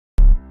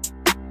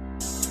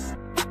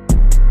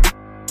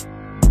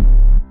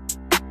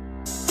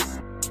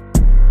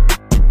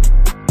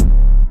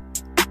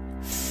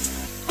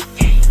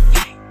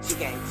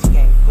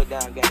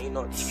you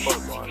know what the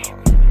fuck going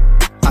on.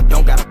 I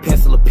don't got a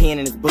pencil or pen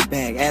in this book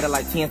bag. Added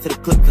like 10 to the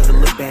clip cause it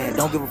look bad.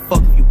 Don't give a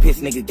fuck if you piss,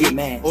 nigga, get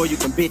mad. Or you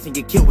can bitch and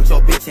get killed with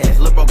your bitch ass.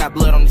 Lil' bro got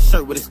blood on his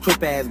shirt with his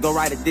crip ass. Go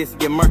right at this and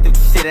get murked with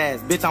your shit ass.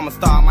 Bitch, I'm a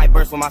star, I might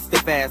burst with my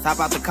stiff ass. Hop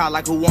out the car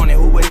like who want it,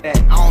 who with that?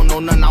 I don't know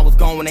nothing, I was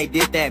gone when they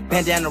did that.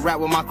 Bandana rap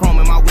with my chrome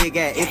and my wig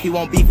at. If he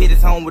want beef, hit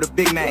his home with a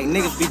Big Mac.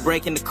 Niggas be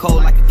breaking the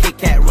code like a Kit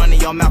Kat. Running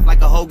your mouth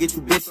like a hoe, get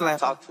you bitch slapped.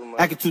 Talk too much.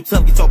 Acting too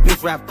tough, get your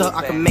bitch wrapped up.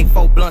 I can make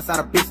 4 blunts out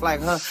of bitch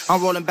like her.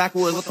 I'm rolling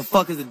backwards, what the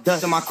fuck is the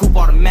dust? And my coupe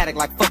automatic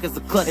like fuck is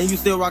the clutch. And you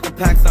still rockin'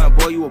 pack, son,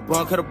 boy, you a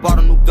bum. Could've bought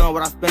a new gun,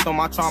 what I spent on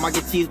my charm. I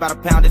get cheese by the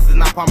pound, this is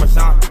not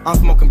Parmesan. I'm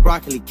smoking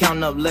broccoli,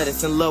 counting up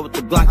lettuce. In love with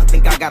the Glock, I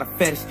think I got a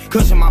fetish.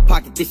 Cushion my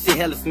pocket, this shit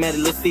hella smelly.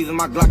 Little season,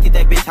 my Glock, get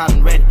that bitch hot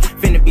and ready.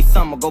 Finna be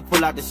summer, go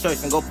pull out the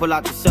shirts and go pull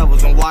out the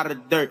shovels and water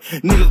the dirt.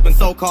 Niggas been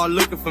so-called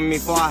looking for me,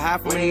 for I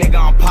have from a nigga,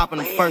 I'm popping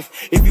them first.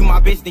 If you my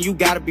bitch, then you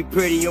gotta be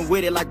pretty and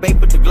with it like babe,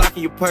 put the Glock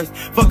in your purse.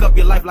 Fuck up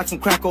your life like some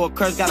crack or a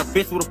curse. Got a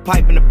bitch with a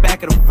pipe in the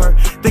back of the fur.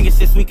 Thinking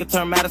shit sweet can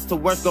turn matters to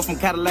worse. Go from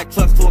Cadillac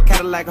trucks to a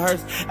Cadillac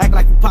hearse. Act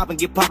like you pop and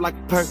get popped like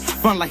a perk.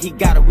 Front like he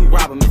got it, we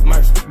rob him, his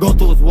merch. Go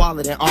through his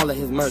wallet and all of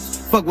his merch.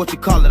 Fuck what you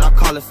call it, I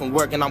call it some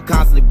work. And I'm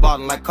constantly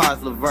balling like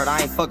Cars Levert.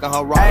 I ain't fucking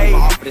her raw, hey,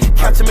 off of this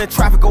catch him in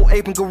traffic, go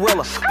ape and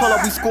gorilla. Pull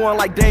up, we scoring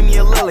like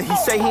Damian Lillard. He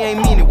say he ain't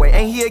mean anyway.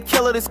 Ain't he a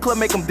killer? This club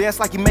make him dance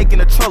like he making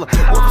a triller.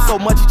 Working so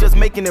much, he just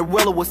making it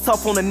realer. Was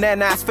tough on the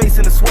nana-ass face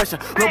in the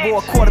sweatshirt. Lil' boy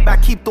a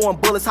quarterback, keep throwing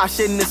bullets. Hot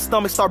shit in his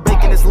stomach, start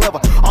baking his liver.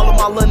 All of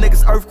my little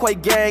niggas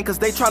earthquake gang, cause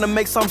they tryna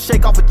make some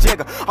shake off a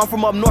jigger. I'm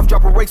from up north,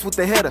 dropping rakes with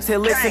the hitters. Hit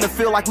licks in the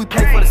field like we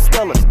play for the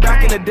Steelers.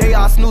 Back in the day,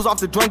 I snooze off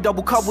the drink,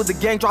 double cup with the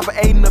gang, drop an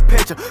 8 in the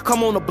picture.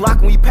 Come on the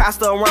block when we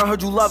passed her around,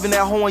 heard you loving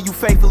that hoe and you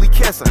faithfully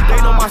kiss her. They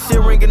know my shit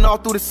ringing all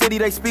through the city,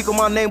 they speak on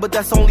my name, but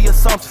that's only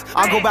assumptions.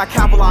 I go back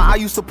capital, I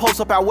used to post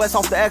up out west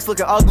off the X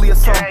looking ugly or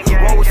something.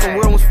 Roll with some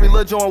real ones, free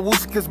Lil Joe and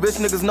Woosie, cause bitch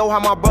niggas know how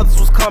my brothers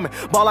was coming.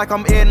 Ball like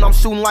I'm Ed and I'm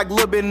shooting like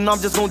Lil Bit, and I'm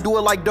just gonna do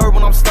it like Derwin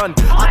when I'm stunning.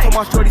 I told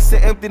my shorty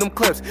sit empty them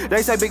clips.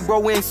 They say big bro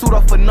we ain't suit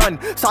up for nothing.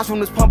 Shots from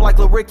this pump like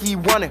Lil Ricky, he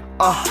running.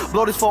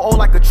 Blow this 4-0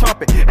 like a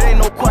trumpet. It ain't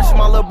no question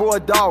my little bro a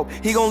dog.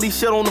 He gon' leave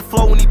shit on the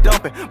floor when he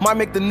dumping. Might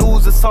make the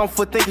news or something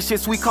for thinking shit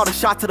sweet. Caught a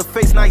shot to the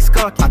face, now he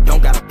skunky. I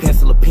don't got a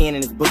pencil or pen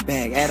in this book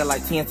bag. Added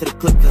like 10 to the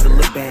clip cause it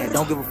look bad.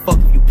 Don't give a fuck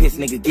if you piss,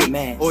 nigga, get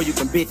mad. Or you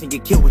can bitch and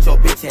get killed with your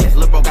bitch ass.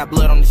 Lil' bro got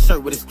blood on his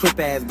shirt with his crip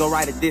ass. Go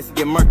right at this and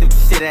get murked with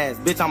your shit ass.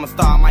 Bitch, I'm a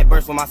star, I might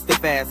burst with my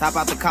stiff ass. Hop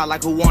out the car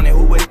like who want it,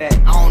 who with that?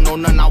 I don't know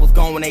nothing, I was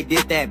gone when they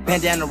did that.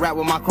 Bandana rap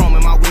with my chrome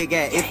and my wig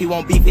at. If he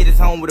want beef, hit his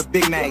home with a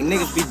Big Mac.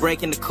 Niggas be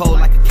breaking the code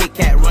like a Kit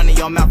Kat. Running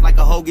your mouth like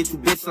a hoe, get you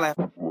bitch slapped.